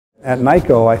At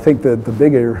NICoE, I think that the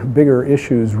bigger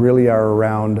issues really are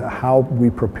around how we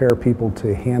prepare people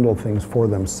to handle things for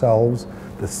themselves,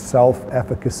 the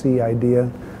self-efficacy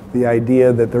idea, the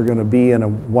idea that they're going to be in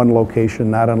one location,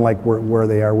 not unlike where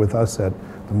they are with us at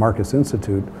the Marcus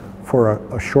Institute, for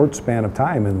a short span of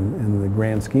time in the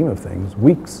grand scheme of things,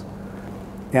 weeks.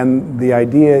 And the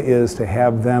idea is to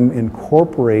have them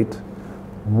incorporate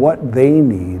what they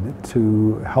need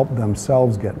to help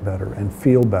themselves get better and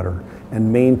feel better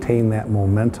and maintain that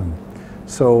momentum.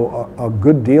 So a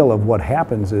good deal of what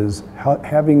happens is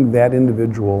having that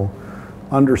individual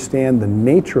understand the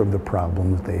nature of the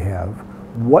problem that they have,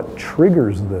 what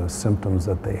triggers the symptoms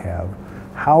that they have,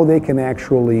 how they can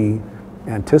actually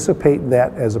anticipate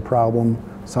that as a problem,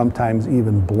 sometimes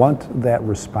even blunt that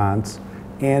response,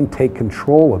 and take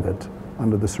control of it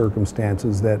under the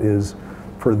circumstances that is,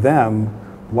 for them,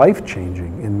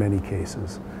 life-changing in many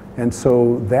cases. And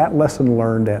so that lesson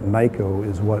learned at NICoE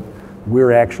is what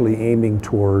we're actually aiming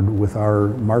toward with our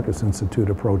Marcus Institute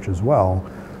approach as well.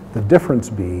 The difference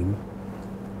being,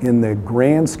 in the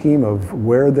grand scheme of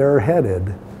where they're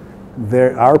headed,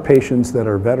 our patients that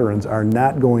are veterans are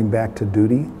not going back to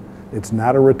duty. It's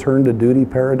not a return to duty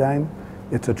paradigm.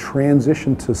 It's a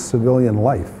transition to civilian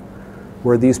life,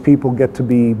 where these people get to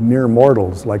be mere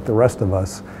mortals like the rest of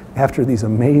us after these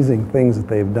amazing things that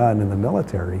they've done in the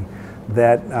military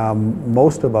that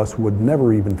most of us would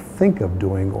never even think of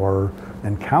doing or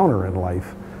encounter in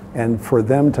life. And for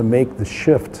them to make the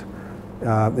shift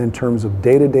in terms of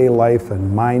day-to-day life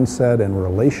and mindset and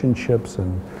relationships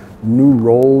and new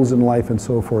roles in life and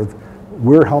so forth,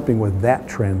 we're helping with that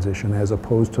transition as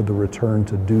opposed to the return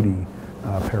to duty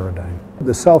paradigm.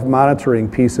 The self-monitoring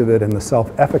piece of it and the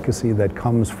self-efficacy that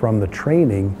comes from the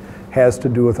training has to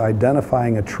do with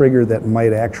identifying a trigger that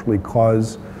might actually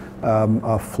cause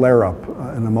a flare-up,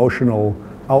 an emotional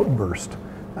outburst.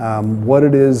 What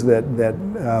it is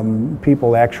that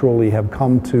people actually have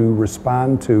come to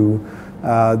respond to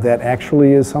that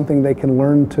actually is something they can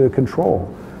learn to control.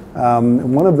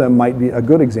 One of them might be, a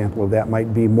good example of that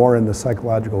might be more in the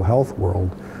psychological health world,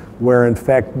 where in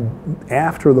fact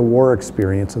after the war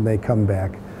experience and they come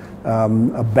back,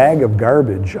 a bag of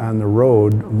garbage on the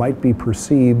road might be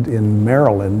perceived in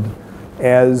Maryland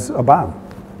as a bomb,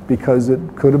 because it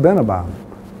could have been a bomb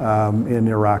in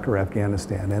Iraq or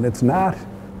Afghanistan, and it's not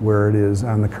where it is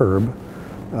on the curb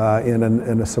in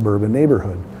a suburban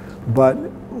neighborhood. But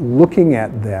looking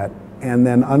at that and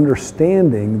then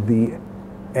understanding the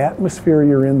atmosphere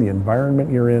you're in, the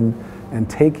environment you're in, and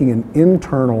taking an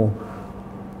internal,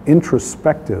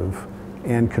 introspective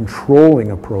and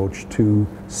controlling approach to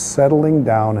settling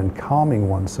down and calming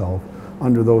oneself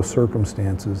under those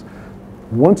circumstances.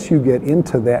 Once you get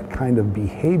into that kind of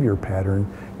behavior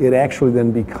pattern, it actually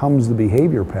then becomes the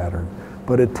behavior pattern.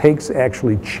 But it takes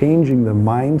actually changing the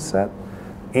mindset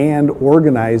and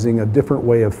organizing a different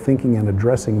way of thinking and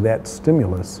addressing that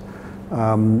stimulus.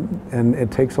 And it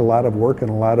takes a lot of work and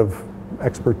a lot of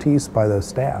expertise by the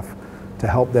staff to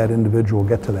help that individual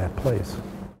get to that place.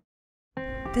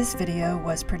 This video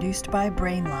was produced by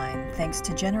BrainLine thanks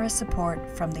to generous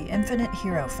support from the Infinite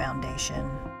Hero Foundation.